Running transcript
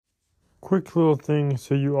Quick little thing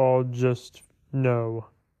so you all just know.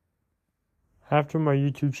 After my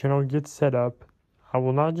YouTube channel gets set up, I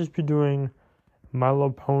will not just be doing My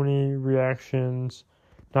Little Pony reactions,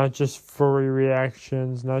 not just furry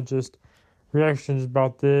reactions, not just reactions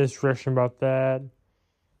about this, reaction about that,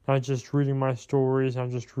 not just reading my stories, not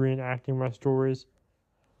just reenacting my stories.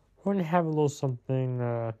 We're going to have a little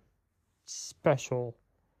something special.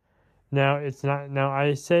 Now,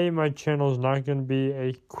 I say my channel is not going to be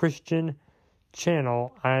a Christian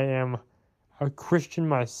channel. I am a Christian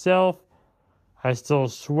myself. I still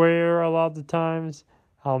swear a lot of the times.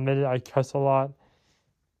 I'll admit it, I cuss a lot,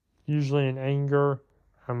 usually in anger.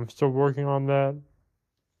 I'm still working on that.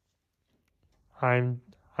 I'm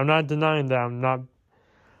not denying that.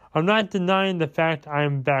 I'm not denying the fact I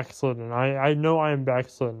am backslidden. I know I am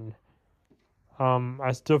backslidden.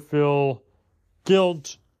 I still feel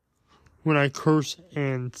guilt when I curse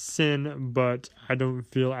and sin, but I don't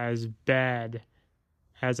feel as bad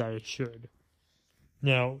as I should.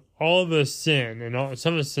 Now, all of us sin, and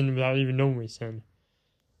some of us sin without even knowing we sin.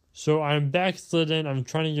 So I'm backslidden, I'm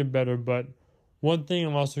trying to get better, but one thing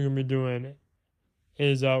I'm also going to be doing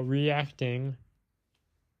is reacting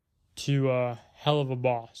to Hell of a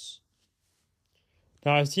Boss.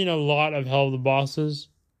 Now, I've seen a lot of Hell of the Bosses,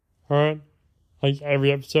 alright? Like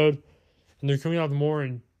every episode, and they're coming out more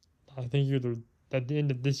in, I think, either at the end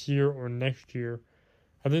of this year or next year.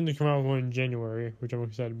 I think they come out with one in January, which I'm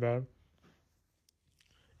excited about.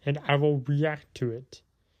 And I will react to it.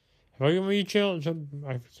 If I get my YouTube channel,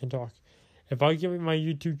 I can't talk. If I get my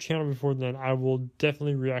YouTube channel before then, I will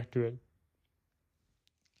definitely react to it.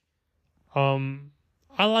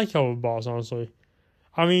 I like Hell of a Boss, honestly.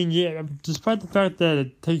 I mean, yeah, despite the fact that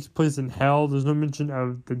it takes place in hell, there's no mention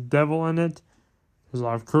of the devil in it. There's a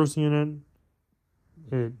lot of cursing in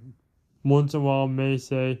it. It once in a while may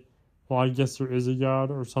say, well, I guess there is a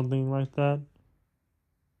God or something like that.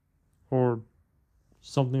 Or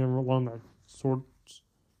something along that sort.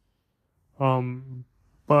 And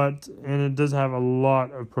it does have a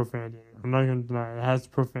lot of profanity in it. I'm not going to deny it. It has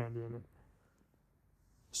profanity in it.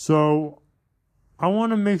 So, I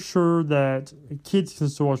want to make sure that kids can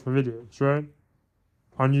still watch my videos, right?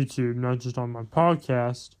 On YouTube, not just on my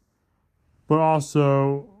podcast. But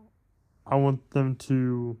also, I want them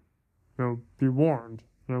to, be warned,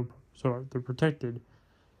 so they're protected.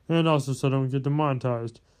 And also so I don't get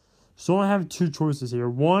demonetized. So I have two choices here.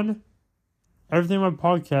 One, everything on my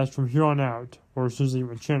podcast from here on out, or as soon as I get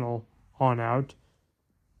my channel on out,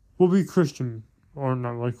 will be Christian. Or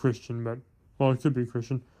not like Christian, but, well, it could be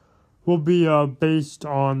Christian. Will be based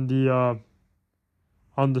on the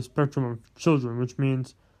spectrum of children, which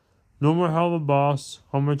means no more Hell of a Boss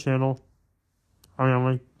on my channel. On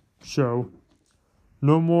my show.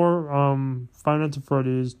 No more Five Nights at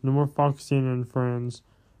Freddy's. No more Foxine and Friends.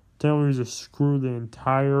 Telling me to screw the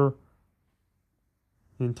entire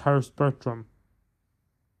spectrum.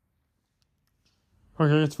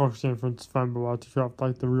 Okay, it's Foxine and Friends is fine, but we'll have to cut off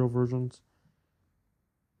like the real versions.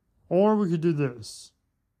 Or we could do this.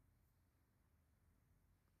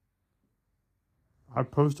 I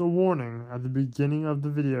post a warning at the beginning of the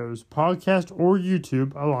videos, podcast or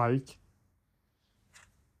YouTube alike.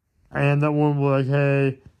 And that one will be like,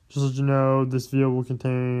 hey, just let you know, this video will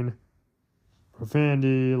contain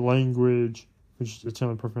profanity, language, which is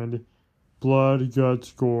kind of profanity, blood,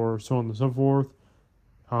 guts, gore, so on and so forth.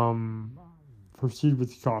 Proceed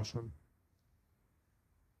with caution.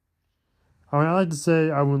 I mean, I like to say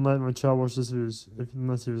I wouldn't let my child watch this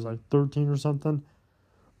unless he was like 13 or something.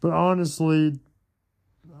 But honestly,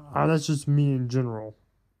 that's just me in general.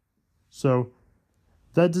 So,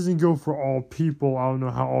 that doesn't go for all people. I don't know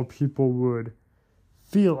how all people would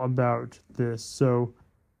feel about this. So,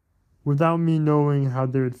 without me knowing how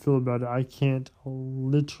they would feel about it, I can't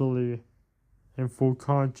literally, in full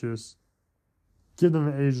conscious, give them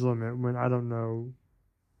an age limit when I don't know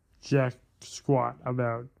jack squat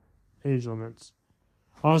about age limits.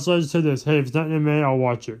 Honestly, I just say this. Hey, if it's not anime, I'll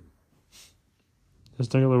watch it. That's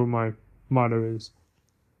technically what my motto is.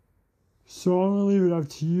 So, I'm going to leave it up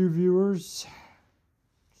to you, viewers.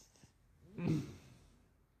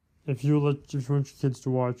 If you want your kids to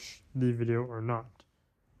watch the video or not.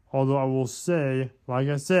 Although I will say, like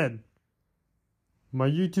I said, my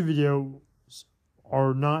YouTube videos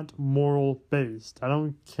are not moral based. I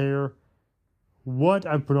don't care what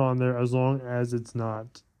I put on there as long as it's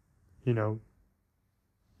not,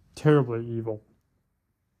 terribly evil.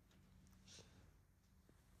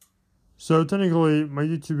 So technically, my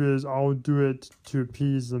YouTube is I'll do it to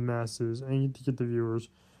appease the masses and to get the viewers.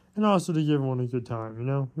 And also to give everyone a good time,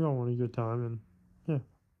 We all want a good time, and yeah.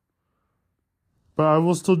 But I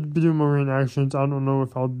will still be doing more reactions. I don't know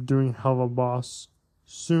if I'll be doing Hell of a Boss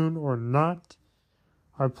soon or not.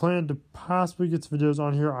 I plan to possibly get some videos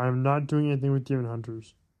on here. I am not doing anything with Demon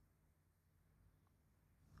Hunters.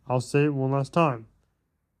 I'll say it one last time.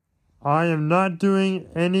 I am not doing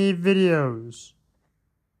any videos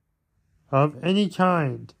of any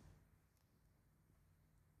kind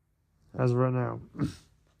as of right now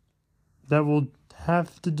that will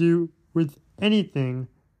have to do with anything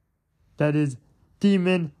that is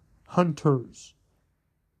Demon Hunters.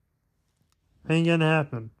 Ain't gonna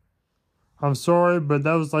happen. I'm sorry, but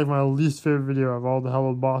that was like my least favorite video of all the Hell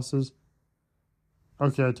of Bosses.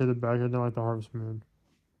 Okay, I take it back. I didn't like the Harvest Moon.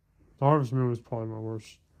 The Harvest Moon was probably my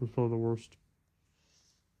worst. It was probably the worst.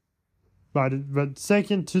 But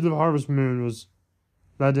second to the Harvest Moon was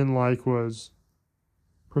that I didn't like was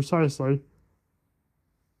precisely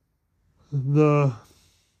that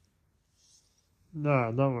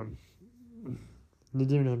one. The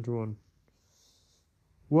Demon Hunter one.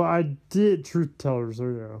 Well, I did Truth Tellers,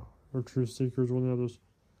 there you go. Or Truth Seekers, one of the others.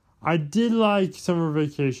 I did like Summer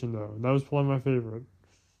Vacation, though. That was probably my favorite.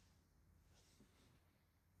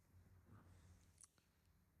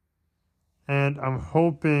 And I'm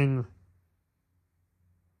hoping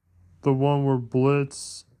the one where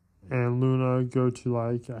Blitz and Luna go to,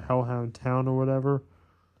 like, a Hellhound Town or whatever.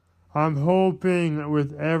 I'm hoping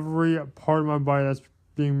with every part of my body that's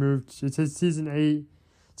being moved. It says Season 8. It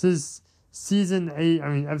says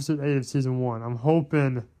Episode 8 of Season 1. I'm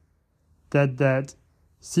hoping that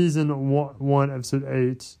Season 1, Episode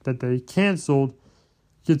 8, that they canceled,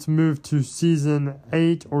 gets moved to Season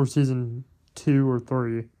 8 or Season 2 or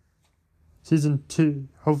 3. Season 2,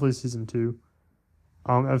 hopefully Season 2.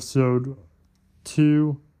 Episode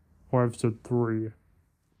 2 or Episode 3.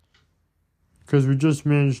 Because we just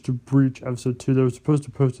managed to breach Episode 2. They were supposed to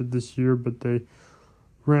post it this year, but they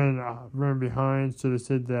ran behind, so they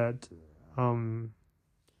said that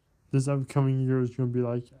this upcoming year is going to be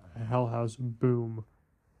like a Hell House boom.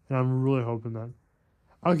 And I'm really hoping that.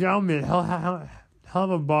 Okay, I'll admit, Hell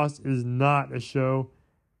of a Boss is not a show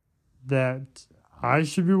that I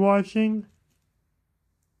should be watching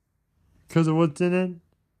because of what's in it.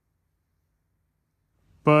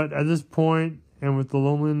 But at this point, and with the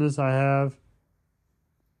loneliness I have,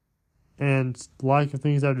 and lack of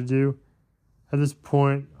things I have to do, at this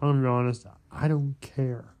point, I'm going to be honest, I don't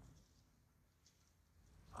care.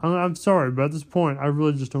 I'm sorry, but at this point, I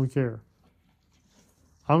really just don't care.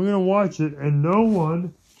 I'm going to watch it, and no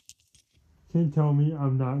one can tell me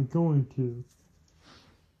I'm not going to.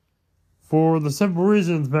 For the simple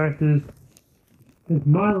reason, the fact is, it's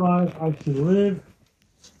my life. I should live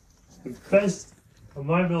the best of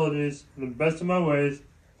my abilities, the best of my ways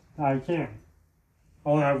I can. I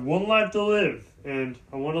only have one life to live, and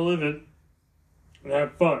I want to live it and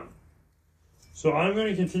have fun. So I'm going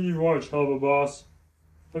to continue to watch Hell of a Boss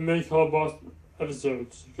and make Hell of a Boss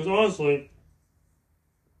episodes. Because honestly,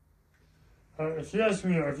 if you ask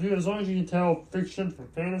me, as long as you can tell fiction from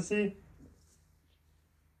fantasy,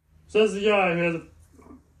 says the guy who has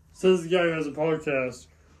a podcast,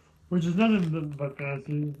 which is nothing but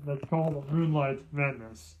fantasy, that's called Moonlight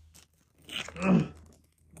Madness.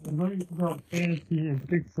 As long as you can tell fantasy and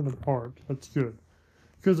fiction apart, that's good.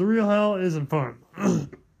 Because the real hell isn't fun.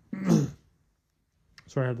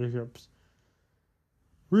 Sorry, I had the hiccups.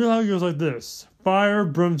 Real hell goes like this: fire,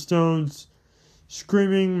 brimstones,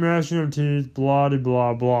 screaming, gnashing of teeth, blah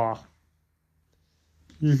blah blah.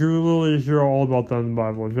 You can literally hear all about that in the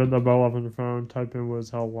Bible. If you have that Bible up on your phone, type in what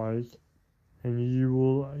is hell like, and you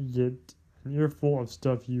will get an earful of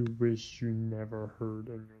stuff you wish you never heard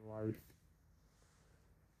in your life.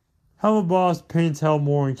 Hell of a Boss paints hell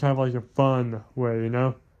more in kind of like a fun way, you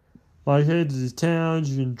know? Like, hey, there's these towns,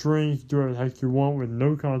 you can drink, you can do whatever the heck you want with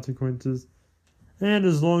no consequences. And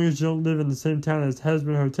as long as you don't live in the same town as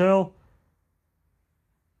Hesman Hotel,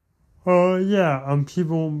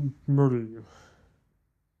 people won't murder you.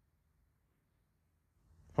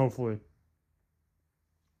 Hopefully.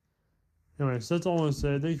 Anyways, that's all I want to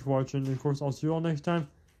say. Thank you for watching. And of course, I'll see you all next time.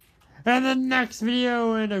 And the next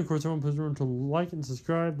video. And of course, everyone please remember to like and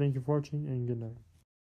subscribe. Thank you for watching, and good night.